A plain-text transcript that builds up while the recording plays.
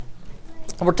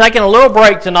We're taking a little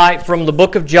break tonight from the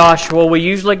book of Joshua. We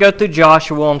usually go through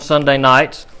Joshua on Sunday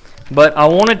nights, but I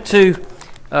wanted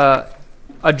to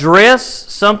address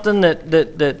something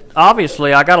that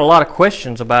obviously I got a lot of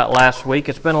questions about last week.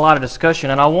 It's been a lot of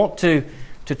discussion, and I want to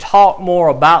talk more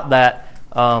about that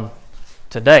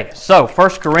today. So, 1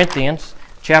 Corinthians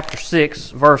chapter 6,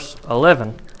 verse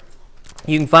 11.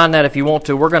 You can find that if you want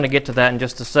to. We're going to get to that in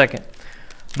just a second.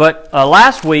 But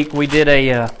last week we did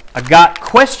a Got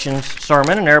Questions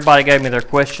sermon, and everybody gave me their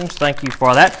questions. Thank you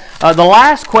for that. The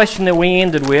last question that we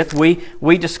ended with,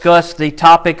 we discussed the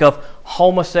topic of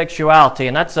homosexuality,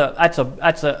 and that's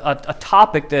a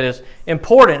topic that is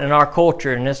important in our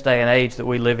culture in this day and age that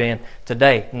we live in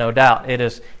today. No doubt, it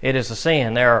is a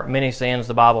sin. There are many sins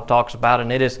the Bible talks about, and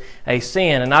it is a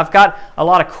sin. And I've got a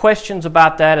lot of questions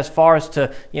about that as far as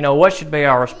to what should be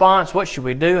our response, what should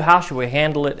we do, how should we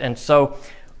handle it, and so.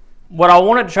 What I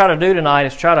wanted to try to do tonight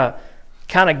is try to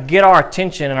kind of get our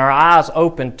attention and our eyes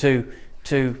open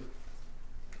to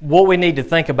what we need to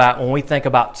think about when we think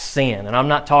about sin. And I'm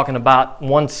not talking about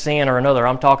one sin or another.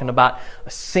 I'm talking about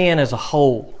sin as a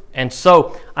whole. And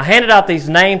so I handed out these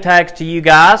name tags to you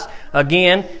guys.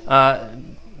 Again,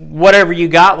 whatever you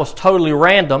got was totally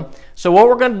random. So what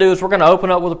we're going to do is we're going to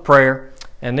open up with a prayer,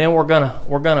 and then we're going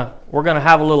to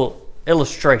have a little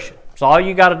illustration. So all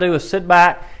you got to do is sit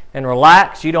back and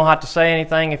relax. You don't have to say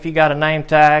anything if you got a name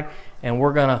tag, and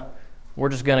we're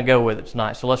just gonna go with it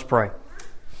tonight. So let's pray.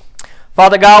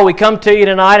 Father God, we come to you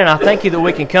tonight, and I thank you that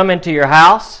we can come into your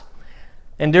house.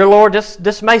 And dear Lord,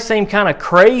 this may seem kind of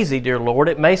crazy, dear Lord.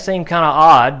 It may seem kind of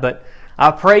odd, but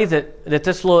I pray that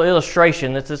this little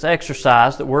illustration, that this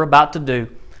exercise that we're about to do,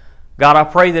 God, I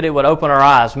pray that it would open our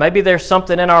eyes. Maybe there's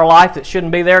something in our life that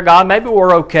shouldn't be there, God. Maybe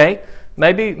we're okay.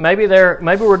 Maybe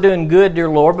we're doing good, dear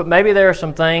Lord, but maybe there are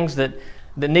some things that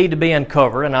need to be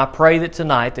uncovered, and I pray that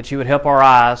tonight that you would help our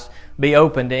eyes be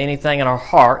open to anything in our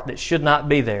heart that should not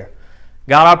be there.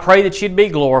 God, I pray that you'd be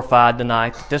glorified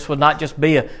tonight, that this would not just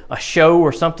be a show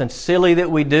or something silly that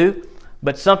we do,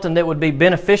 but something that would be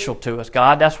beneficial to us,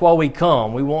 God. That's why we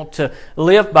come. We want to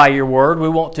live by your word. We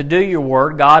want to do your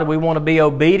word, God. We want to be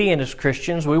obedient as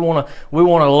Christians. We want to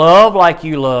love like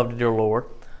you loved, dear Lord.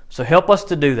 So help us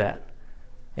to do that.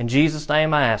 In Jesus'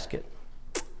 name I ask it.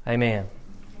 Amen.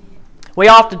 We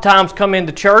oftentimes come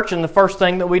into church, and the first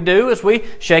thing that we do is we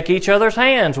shake each other's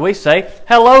hands. We say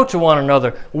hello to one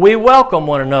another. We welcome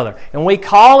one another. And we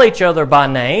call each other by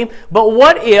name. But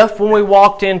what if when we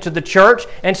walked into the church,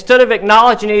 instead of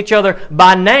acknowledging each other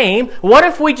by name, what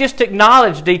if we just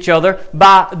acknowledged each other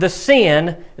by the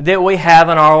sin that we have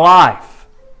in our life?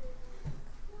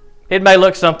 It may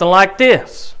look something like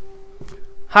this.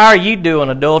 How are you doing,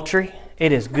 adultery?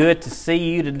 It is good to see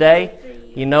you today.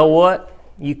 You know what?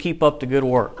 You keep up the good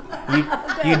work.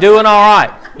 You're doing all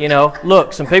right.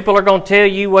 Look, some people are going to tell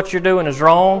you what you're doing is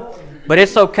wrong, but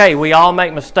it's okay. We all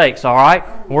make mistakes, all right?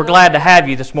 We're glad to have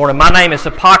you this morning. My name is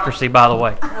Hypocrisy, by the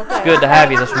way. It's good to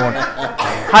have you this morning.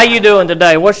 How you doing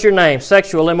today? What's your name?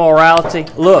 Sexual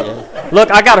immorality?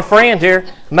 Look, I got a friend here.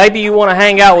 Maybe you want to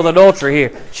hang out with adultery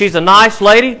here. She's a nice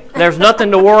lady. There's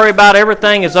nothing to worry about.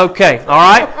 Everything is okay. All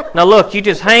right? Now look, you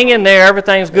just hang in there.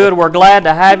 Everything's good. We're glad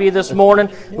to have you this morning.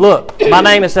 Look, my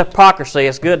name is Hypocrisy.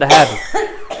 It's good to have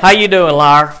you. How you doing,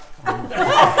 liar?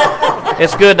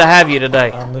 It's good to have you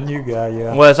today. I'm the new guy,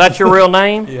 yeah. Well, is that your real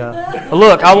name? Yeah.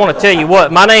 Look, I want to tell you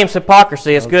what. My name's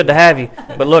Hypocrisy. It's good to have you.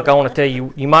 But look, I want to tell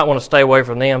you, you might want to stay away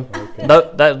from them.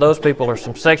 Okay. Those people are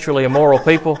some sexually immoral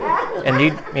people, and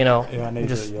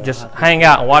just hang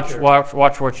out and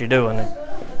watch what you're doing.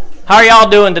 How are y'all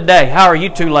doing today? How are you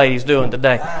two ladies doing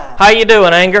today? How you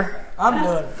doing, Anger? I'm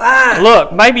doing fine.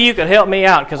 Look, maybe you could help me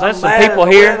out, because there's some people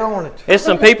here. There's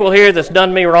some people here that's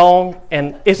done me wrong.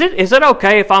 And is it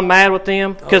okay if I'm mad with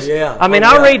them? Because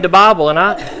I read the Bible,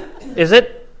 and is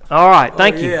it all right?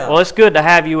 Thank you. Well, it's good to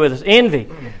have you with us. Envy.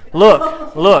 Look.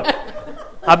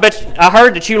 I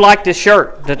heard that you like this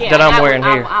shirt that I'm wearing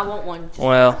here. I want one.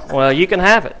 Well, you can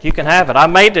have it. You can have it. I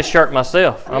made this shirt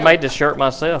myself.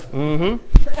 Mm-hmm.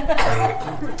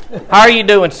 How are you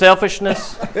doing,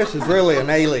 Selfishness? This is really an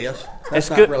alias. That's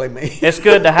not really me. It's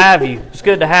good to have you. It's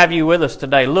good to have you with us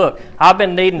today. Look, I've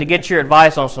been needing to get your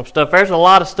advice on some stuff. There's a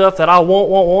lot of stuff that I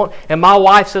want, and my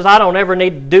wife says I don't ever need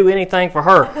to do anything for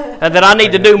her, and that I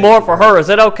need to do more for her. Is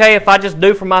it okay if I just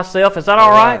do for myself? Is that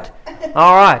all right?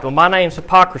 All right. Well, my name's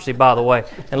Hypocrisy, by the way.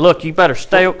 And look, you better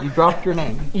stay. You dropped your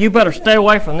name. You better stay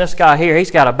away from this guy here.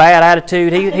 He's got a bad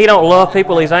attitude. He don't love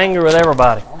people. He's angry with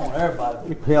everybody. I want everybody.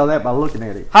 You can tell that by looking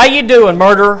at it. How you doing,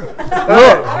 murderer?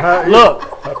 Look.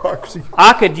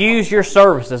 I could use your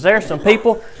services. There's some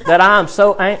people that I'm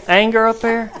so angry up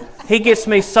there. He gets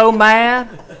me so mad.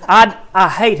 I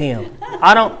hate him.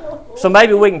 I don't. So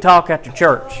maybe we can talk after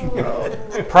church.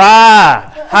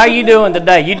 Pride. How you doing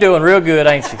today? You doing real good,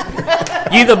 ain't you?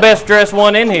 You the best dressed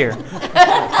one in here.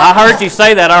 I heard you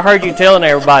say that. I heard you telling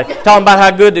everybody. Talking about how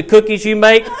good the cookies you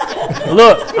make.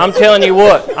 Look, I'm telling you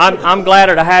what. I'm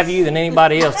gladder to have you than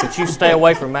anybody else, but you stay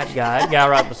away from that guy. That guy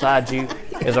right beside you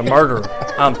is a murderer.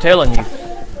 I'm telling you.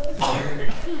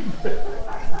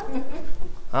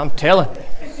 I'm telling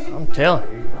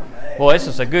you. Boy, this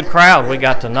is a good crowd we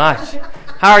got tonight.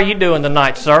 How are you doing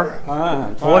tonight, sir?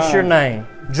 Fine. What's your name?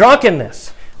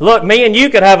 Drunkenness. Look, me and you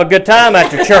could have a good time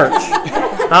after church.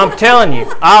 I'm telling you,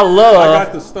 I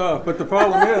got the stuff, but the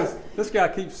problem is, this guy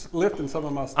keeps lifting some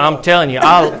of my stuff. I'm telling you,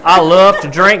 I love to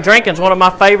drink. Drinking's one of my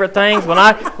favorite things. When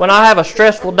I have a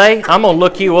stressful day, I'm gonna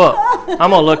look you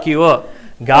up.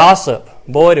 Gossip.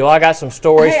 Boy, do I got some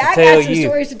stories to tell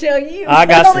you. I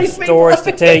got some stories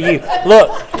to tell you.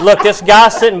 Look, this guy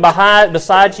sitting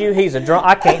beside you, he's a drunk.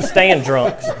 I can't stand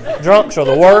drunks. Drunks are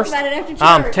the worst.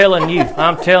 I'm telling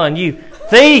you.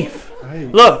 Thief.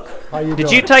 Look,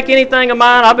 did you take anything of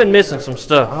mine? I've been missing some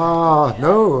stuff.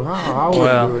 No, I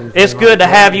wouldn't do anything. It's good to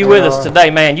have you with us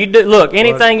today, man. You do, look,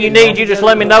 anything you need, you just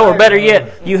let me know, or better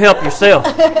yet, you help yourself.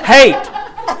 Hate.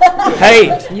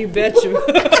 You betcha.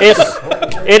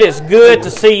 It is good to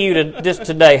see you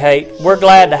today, Hate. We're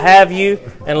glad to have you.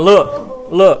 And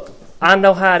look, I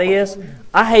know how it is.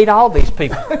 I hate all these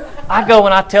people. I go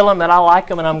and I tell them that I like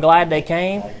them and I'm glad they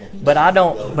came, but I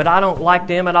don't like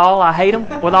them at all. I hate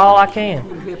them with all I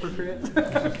can.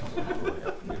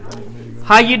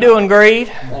 How you doing,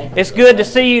 Greed? It's good to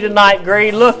see you tonight,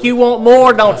 Greed. Look, you want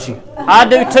more, don't you? I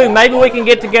do too. Maybe we can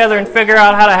get together and figure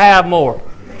out how to have more.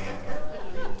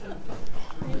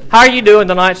 How are you doing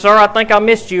tonight, sir? I think I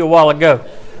missed you a while ago.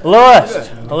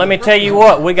 Lust. Well, let me tell you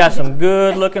what. We got some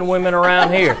good-looking women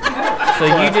around here. So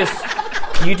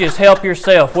you just help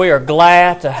yourself. We are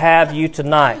glad to have you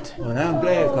tonight. Well, I'm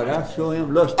glad because I sure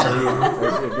am lusty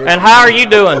here. And how are you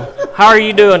doing? How are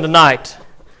you doing tonight?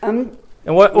 And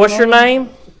what's your name?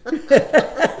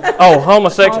 Oh,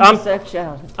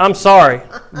 homosexual. I'm sorry,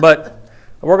 but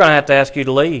we're going to have to ask you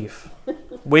to leave.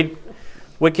 We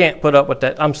can't put up with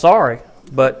that. I'm sorry.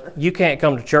 But you can't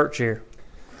come to church here.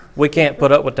 We can't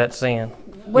put up with that sin.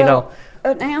 Well,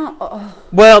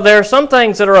 Well, there are some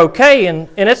things that are okay, and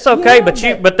it's okay.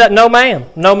 But no,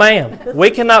 ma'am. We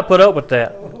cannot put up with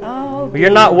that. Oh, You're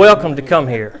not welcome to come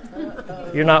here.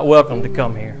 You're not welcome to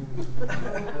come here.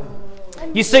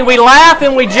 You see, we laugh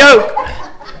and we joke.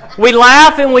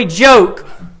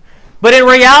 But in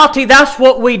reality, that's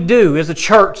what we do as a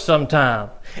church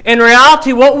sometimes. In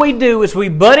reality, what we do is we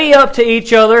buddy up to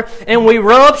each other and we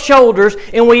rub shoulders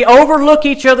and we overlook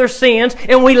each other's sins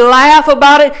and we laugh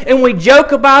about it and we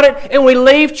joke about it and we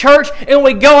leave church and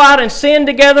we go out and sin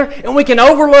together and we can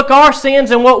overlook our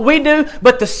sins and what we do.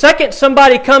 But the second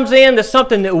somebody comes in that's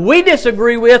something that we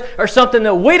disagree with or something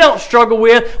that we don't struggle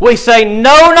with, we say,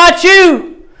 no, not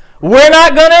you. We're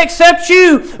not going to accept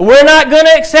you. We're not going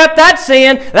to accept that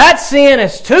sin. That sin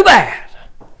is too bad.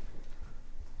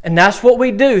 And that's what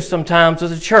we do sometimes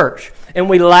as a church. And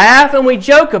we laugh and we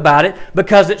joke about it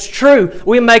because it's true.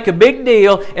 We make a big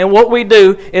deal, and what we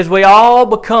do is we all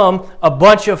become a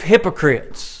bunch of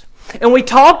hypocrites. And we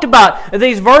talked about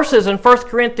these verses in 1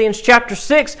 Corinthians chapter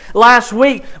 6 last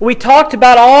week. We talked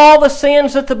about all the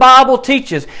sins that the Bible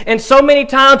teaches. And so many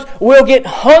times we'll get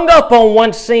hung up on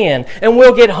one sin. And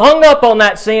we'll get hung up on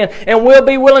that sin. And we'll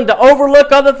be willing to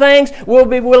overlook other things. We'll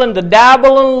be willing to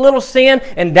dabble in a little sin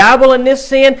and dabble in this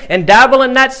sin and dabble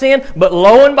in that sin. But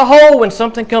lo and behold, when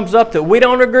something comes up that we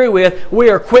don't agree with, we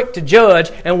are quick to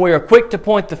judge and we are quick to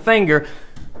point the finger.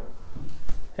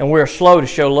 And we are slow to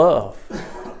show love.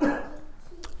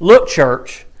 Look,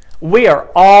 church, we are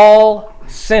all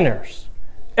sinners.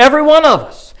 Every one of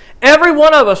us. Every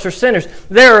one of us are sinners.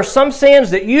 There are some sins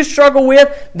that you struggle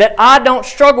with that I don't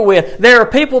struggle with. There are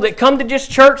people that come to this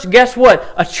church. Guess what?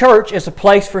 A church is a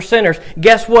place for sinners.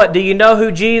 Guess what? Do you know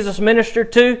who Jesus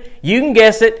ministered to? You can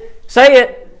guess it. Say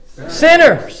it.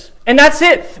 Sinners. And that's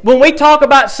it. When we talk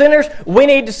about sinners, we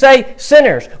need to say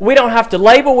sinners. We don't have to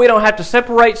label. We don't have to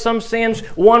separate some sins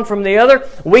one from the other.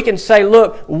 We can say,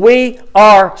 look, we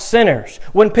are sinners.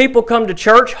 When people come to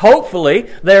church, hopefully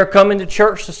they are coming to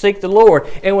church to seek the Lord.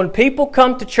 And when people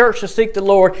come to church to seek the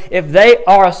Lord, if they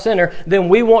are a sinner, then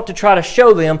we want to try to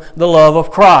show them the love of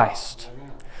Christ.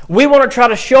 We want to try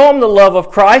to show them the love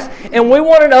of Christ, and we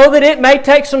want to know that it may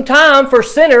take some time for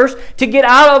sinners to get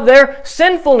out of their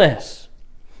sinfulness.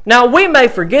 Now, we may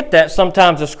forget that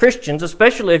sometimes as Christians,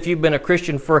 especially if you've been a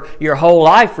Christian for your whole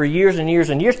life, for years and years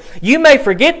and years. You may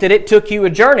forget that it took you a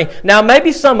journey. Now,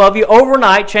 maybe some of you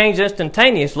overnight changed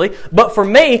instantaneously, but for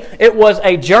me, it was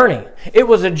a journey. It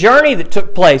was a journey that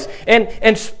took place.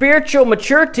 And spiritual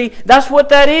maturity, that's what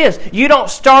that is. You don't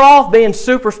start off being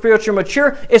super spiritual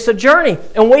mature. It's a journey.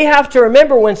 And we have to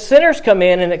remember when sinners come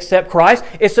in and accept Christ,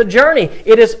 it's a journey.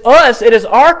 It is us, it is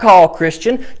our call,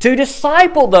 Christian, to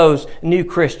disciple those new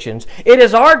Christians. It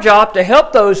is our job to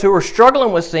help those who are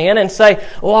struggling with sin and say,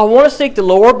 well, I want to seek the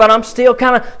Lord, but I'm still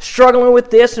kind of struggling with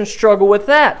this and struggle with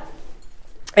that.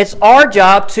 It's our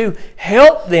job to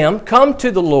help them come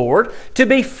to the Lord, to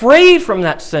be freed from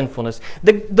that sinfulness.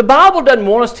 The Bible doesn't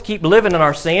want us to keep living in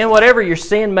our sin, whatever your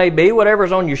sin may be,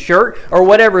 whatever's on your shirt, or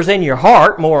whatever's in your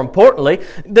heart, more importantly.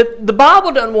 The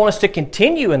Bible doesn't want us to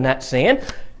continue in that sin.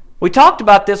 We talked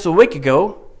about this a week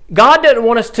ago. God doesn't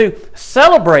want us to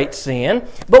celebrate sin,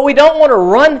 but we don't want to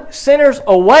run sinners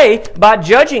away by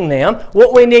judging them.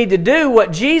 What we need to do,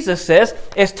 what Jesus says,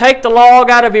 is take the log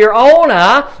out of your own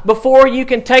eye before you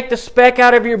can take the speck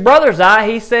out of your brother's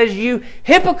eye. He says, you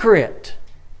hypocrite.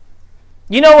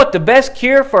 You know what the best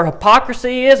cure for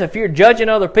hypocrisy is if you're judging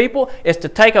other people? Is to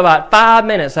take about 5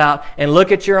 minutes out and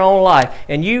look at your own life.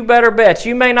 And you better bet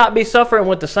you may not be suffering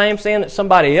with the same sin that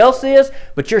somebody else is,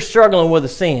 but you're struggling with a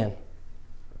sin.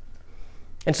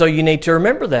 And so you need to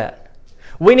remember that.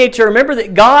 We need to remember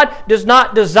that God does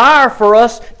not desire for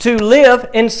us to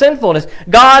live in sinfulness.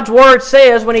 God's Word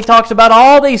says, when He talks about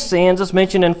all these sins, as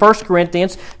mentioned in 1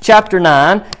 Corinthians chapter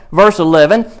 9, verse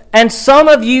 11, and some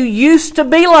of you used to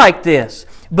be like this,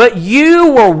 but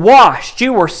you were washed,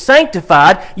 you were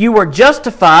sanctified, you were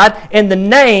justified in the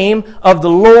name of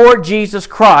the Lord Jesus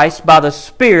Christ by the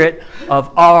Spirit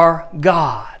of our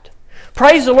God.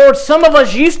 Praise the Lord, some of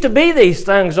us used to be these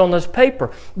things on this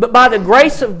paper, but by the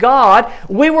grace of God,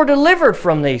 we were delivered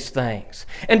from these things.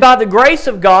 And by the grace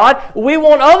of God, we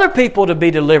want other people to be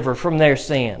delivered from their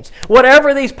sins.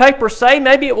 Whatever these papers say,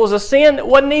 maybe it was a sin that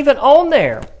wasn't even on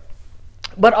there.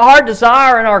 But our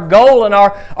desire and our goal and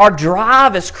our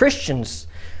drive as Christians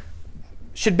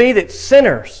should be that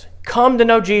sinners come to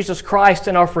know Jesus Christ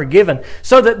and are forgiven,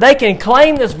 so that they can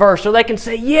claim this verse, so they can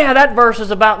say, yeah, that verse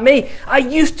is about me. I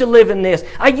used to live in this.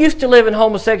 I used to live in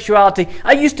homosexuality.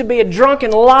 I used to be a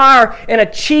drunken liar and a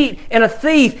cheat and a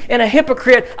thief and a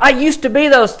hypocrite. I used to be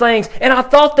those things, and I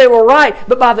thought they were right,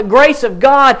 but by the grace of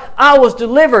God, I was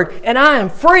delivered, and I am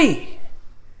free.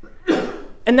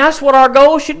 And that's what our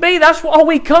goal should be. That's why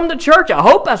we come to church. I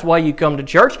hope that's why you come to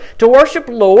church, to worship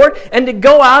the Lord and to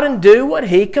go out and do what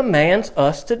He commands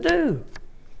us to do.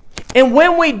 And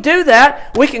when we do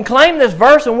that, we can claim this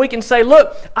verse and we can say,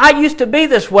 look, I used to be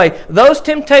this way. Those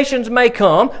temptations may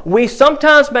come. We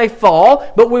sometimes may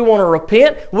fall, but we want to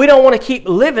repent. We don't want to keep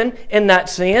living in that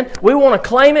sin. We want to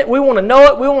claim it. We want to know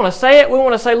it. We want to say it. We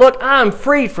want to say, look, I'm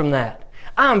freed from that.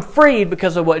 I'm freed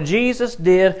because of what Jesus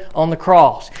did on the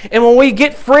cross. And when we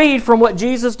get freed from what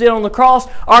Jesus did on the cross,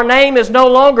 our name is no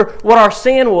longer what our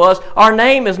sin was. Our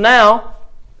name is now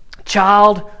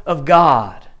child of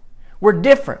God. We're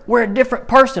different. We're a different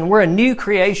person. We're a new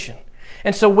creation.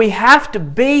 And so we have to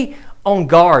be on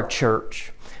guard,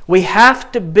 church. We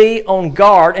have to be on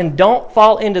guard and don't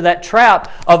fall into that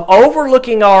trap of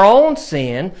overlooking our own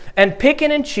sin and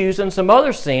picking and choosing some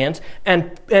other sins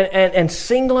and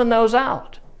singling those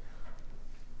out.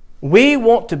 We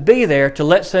want to be there to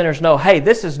let sinners know, hey,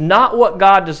 this is not what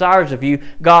God desires of you.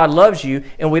 God loves you,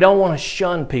 and we don't want to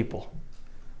shun people.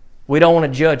 We don't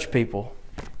want to judge people,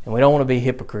 and we don't want to be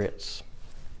hypocrites.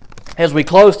 As we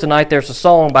close tonight, there's a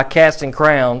song by Casting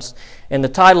Crowns, and the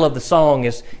title of the song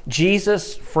is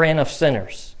Jesus, Friend of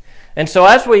Sinners. And so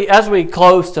as we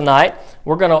close tonight,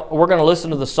 we're gonna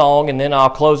listen to the song, and then I'll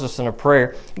close us in a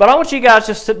prayer. But I want you guys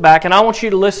just sit back, and I want you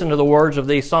to listen to the words of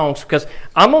these songs, because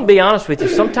I'm going to be honest with you,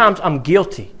 sometimes I'm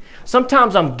guilty.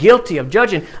 Sometimes I'm guilty of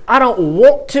judging. I don't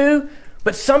want to,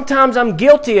 but sometimes I'm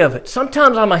guilty of it.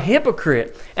 Sometimes I'm a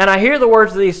hypocrite. And I hear the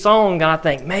words of these songs, and I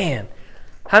think, man,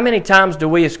 how many times do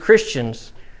we as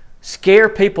Christians scare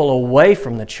people away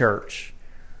from the church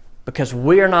because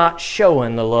we're not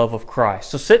showing the love of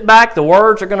Christ? So sit back. The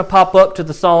words are going to pop up to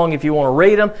the song if you want to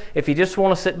read them. If you just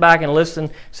want to sit back and listen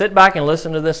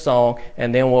to this song,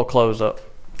 and then we'll close up.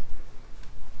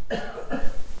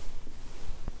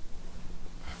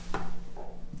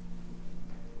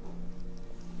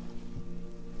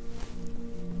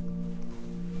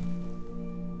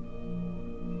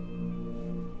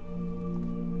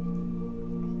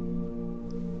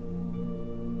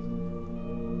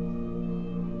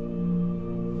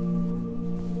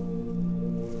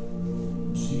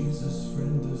 Jesus,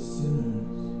 friend of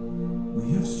sinners,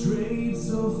 we have strayed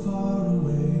so far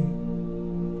away.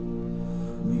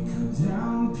 We cut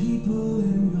down people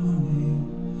in your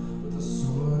name, but the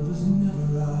sword was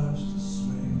never ours to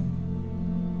swing.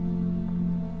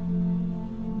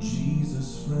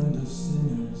 Jesus, friend of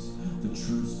sinners, the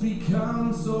truth's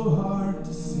become so hard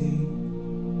to see.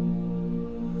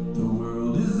 The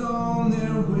world is on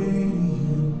their way to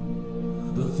you,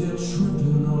 but they're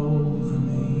tripping over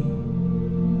me.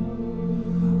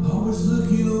 Always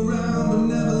looking around but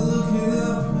never looking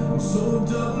up. I'm so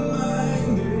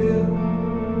double-minded.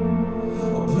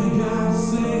 A plain-eyed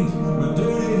saint with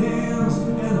dirty hands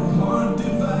and a heart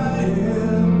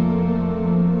divided.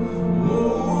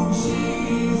 Oh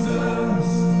Jesus,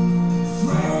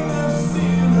 friend of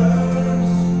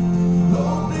sinners,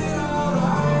 open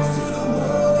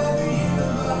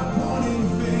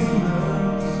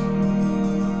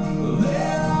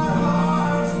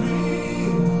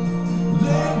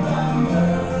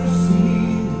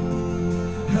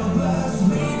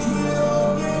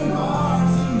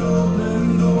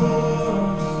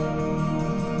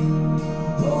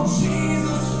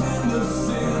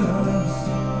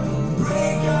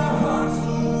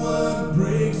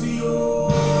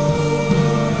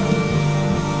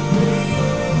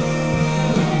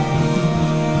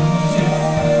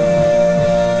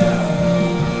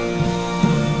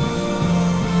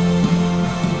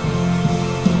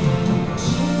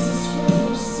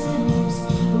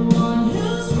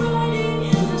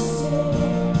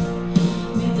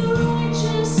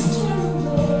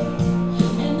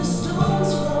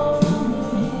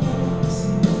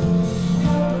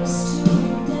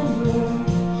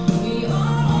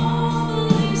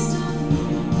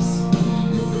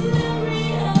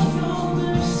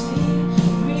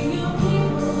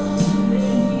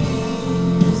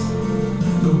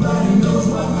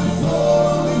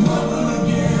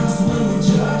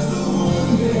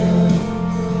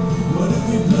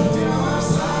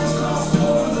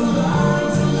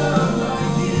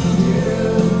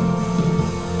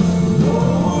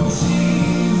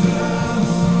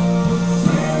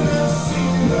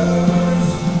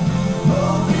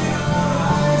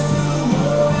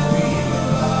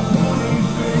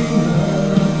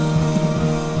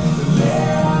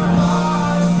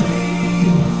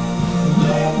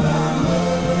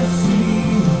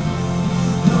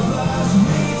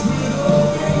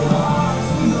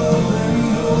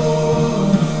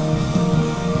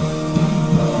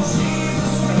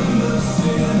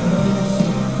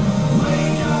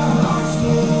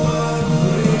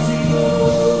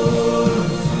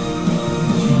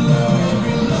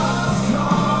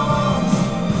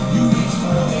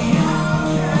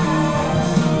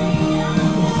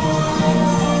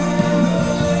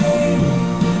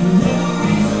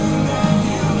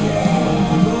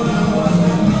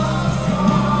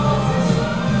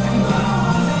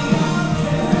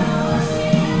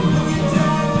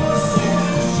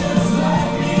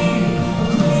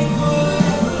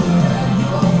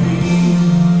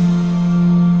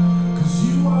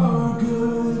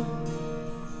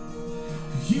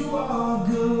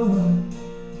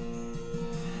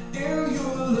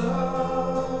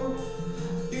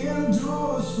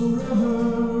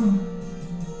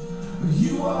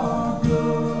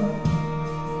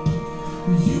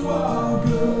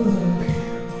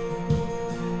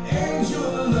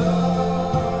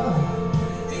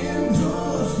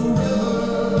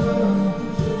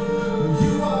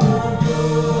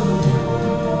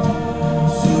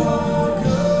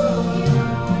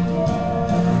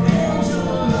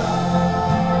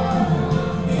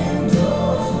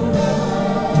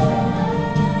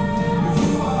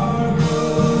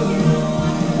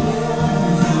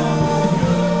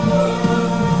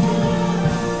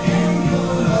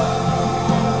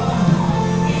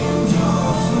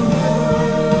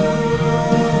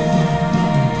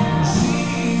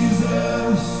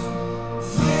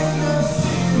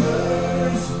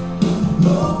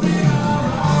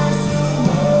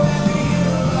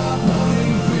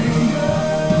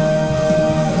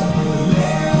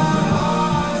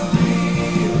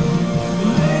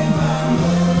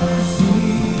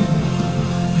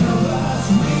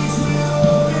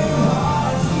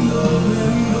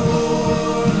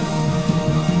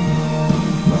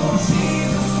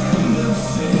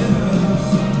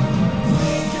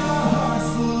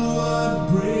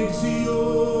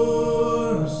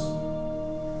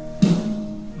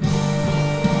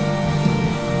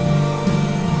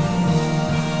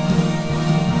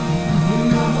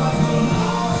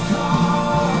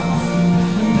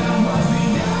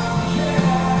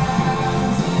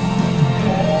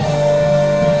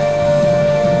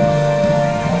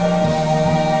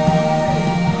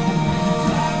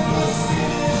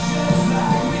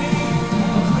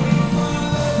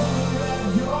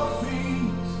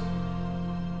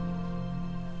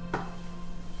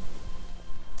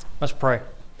Let's pray.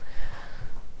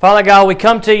 Father God, we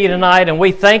come to you tonight and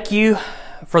we thank you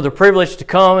for the privilege to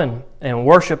come and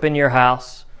worship in your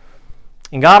house.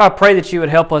 And God, I pray that you would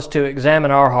help us to examine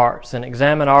our hearts and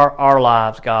examine our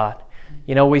lives, God.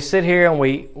 You know, we sit here and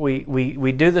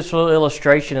we do this little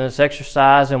illustration and this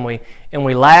exercise and we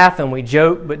laugh and we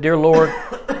joke, but dear Lord,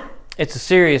 it's a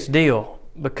serious deal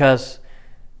because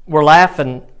we're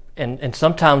laughing and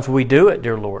sometimes we do it,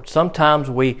 dear Lord.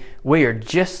 Sometimes we are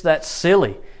just that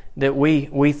silly that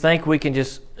we think we can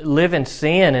just live in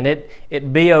sin and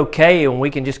it be okay, and we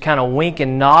can just kind of wink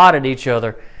and nod at each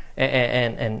other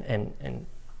and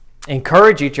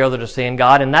encourage each other to sin,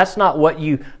 God. And that's not what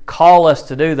you call us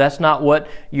to do. That's not what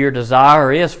your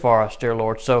desire is for us, dear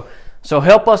Lord. So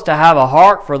help us to have a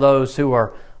heart for those who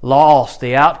are lost,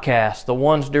 the outcasts, the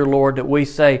ones, dear Lord, that we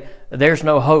say there's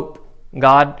no hope.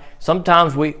 God,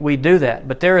 sometimes we do that,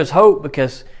 but there is hope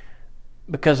because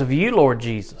of you, Lord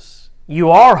Jesus.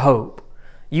 You are hope.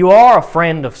 You are a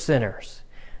friend of sinners.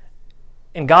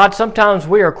 And God, sometimes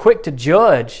we are quick to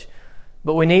judge,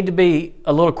 but we need to be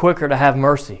a little quicker to have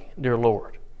mercy, dear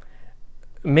Lord.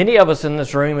 Many of us in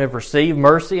this room have received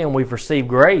mercy and we've received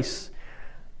grace.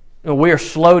 And we are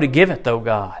slow to give it, though,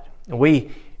 God. And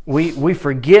we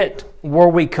forget where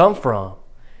we come from.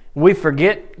 We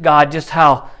forget, God, just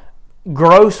how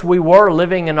gross we were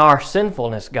living in our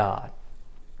sinfulness, God.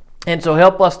 And so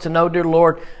help us to know, dear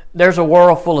Lord, there's a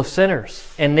world full of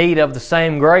sinners in need of the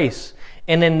same grace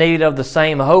and in need of the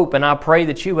same hope. And I pray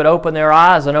that you would open their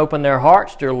eyes and open their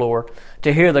hearts, dear Lord,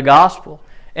 to hear the gospel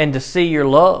and to see your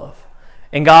love.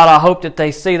 And God, I hope that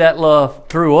they see that love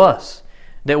through us.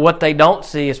 That what they don't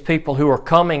see is people who are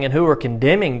coming and who are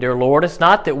condemning, dear Lord. It's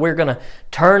not that we're going to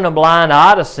turn a blind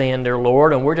eye to sin, dear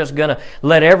Lord, and we're just going to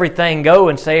let everything go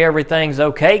and say everything's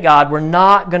okay, God. We're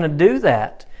not going to do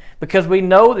that. Because we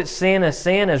know that sin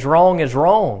is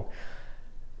wrong.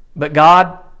 But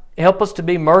God, help us to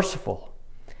be merciful.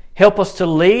 Help us to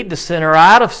lead the sinner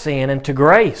out of sin and to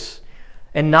grace.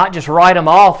 And not just write them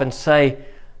off and say,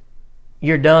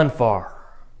 you're done for.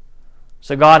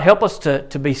 So God, help us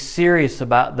to be serious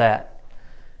about that.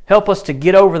 Help us to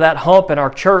get over that hump in our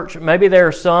church. Maybe there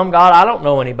are some, God, I don't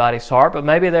know anybody's heart, but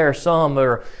maybe there are some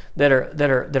that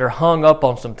are hung up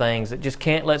on some things, that just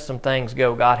can't let some things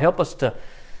go. God, help us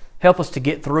to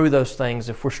get through those things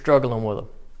if we're struggling with them.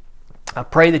 I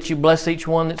pray that you bless each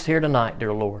one that's here tonight,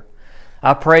 dear Lord.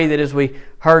 I pray that as we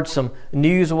heard some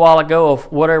news a while ago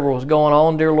of whatever was going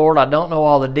on, dear Lord, I don't know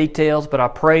all the details, but I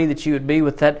pray that you would be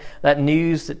with that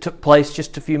news that took place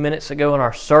just a few minutes ago in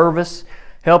our service.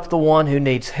 Help the one who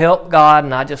needs help, God,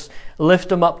 and I just lift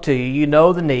them up to you. You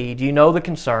know the need, you know the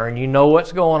concern, you know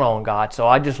what's going on, God. So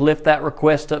I just lift that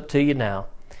request up to you now.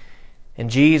 In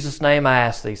Jesus' name I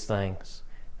ask these things.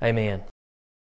 Amen.